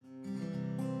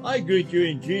I greet you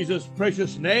in Jesus'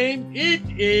 precious name. It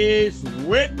is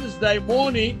Wednesday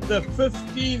morning, the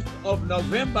 15th of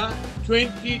November,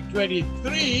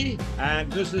 2023,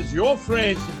 and this is your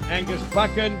friend, Angus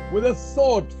Buchan, with a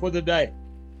thought for the day.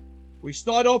 We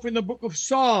start off in the book of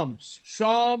Psalms,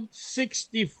 Psalm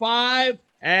 65,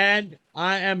 and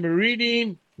I am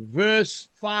reading verse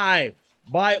 5.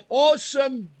 By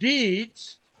awesome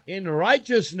deeds in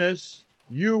righteousness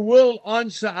you will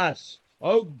answer us.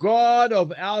 O God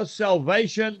of our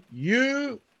salvation,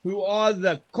 you who are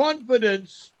the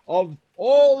confidence of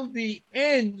all the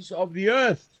ends of the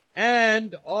earth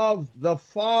and of the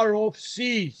far-off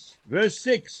seas. Verse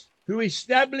 6, who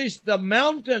established the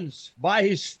mountains by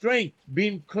his strength,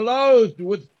 been clothed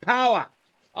with power.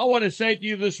 I want to say to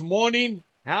you this morning,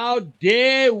 how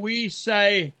dare we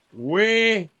say,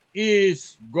 where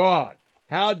is God?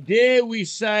 How dare we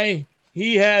say,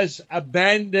 he has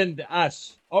abandoned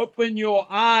us? Open your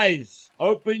eyes,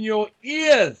 open your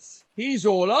ears. He's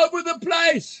all over the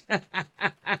place.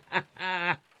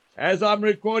 As I'm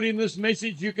recording this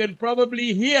message, you can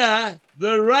probably hear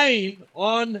the rain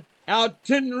on our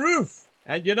tin roof.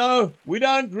 And you know, we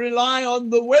don't rely on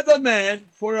the weatherman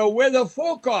for a weather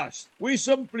forecast. We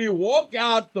simply walk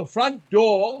out the front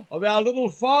door of our little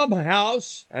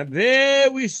farmhouse, and there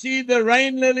we see the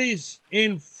rain lilies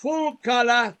in full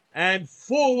color and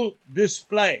full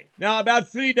display. Now, about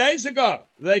 3 days ago,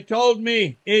 they told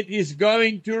me it is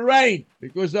going to rain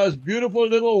because those beautiful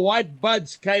little white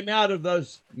buds came out of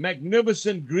those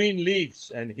magnificent green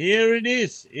leaves. And here it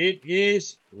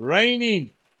is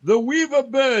raining. The weaver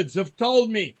birds have told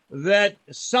me that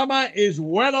summer is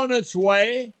well on its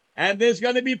way and there's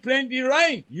going to be plenty of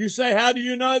rain. You say, how do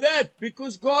you know that?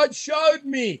 Because God showed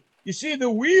me. You see, the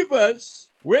weavers,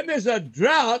 when there's a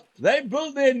drought, they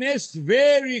build their nests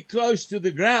very close to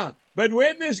the ground. But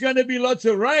when there's going to be lots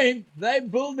of rain, they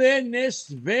build their nests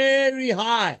very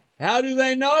high. How do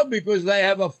they know? Because they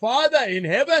have a Father in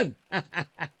heaven.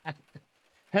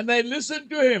 And they listen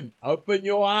to him. Open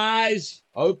your eyes,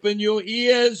 open your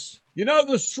ears. You know,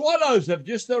 the swallows have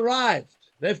just arrived.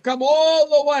 They've come all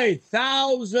the way,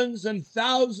 thousands and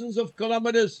thousands of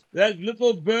kilometers. That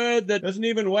little bird that doesn't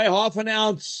even weigh half an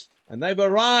ounce. And they've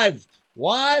arrived.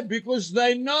 Why? Because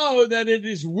they know that it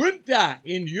is winter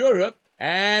in Europe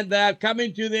and they're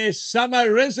coming to their summer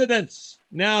residence.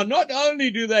 Now, not only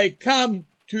do they come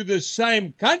to the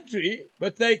same country,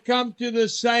 but they come to the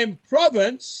same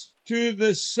province, to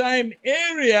the same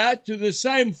area, to the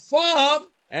same farm,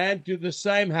 and to the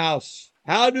same house.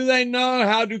 How do they know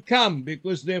how to come?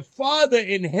 Because their Father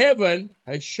in heaven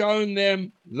has shown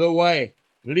them the way.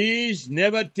 Please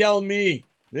never tell me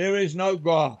there is no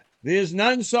God. There's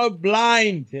none so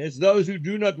blind as those who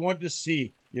do not want to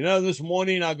see. You know, this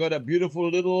morning I got a beautiful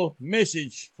little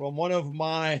message from one of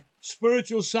my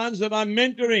spiritual sons that I'm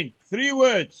mentoring. 3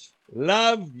 words.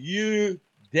 Love you,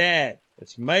 Dad.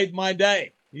 It's made my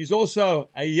day. He's also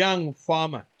a young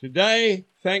farmer. Today,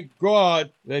 thank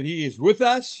God that he is with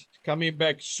us, coming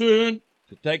back soon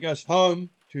to take us home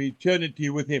to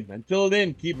eternity with him. Until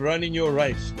then, keep running your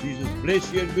race. Jesus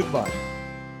bless you and goodbye.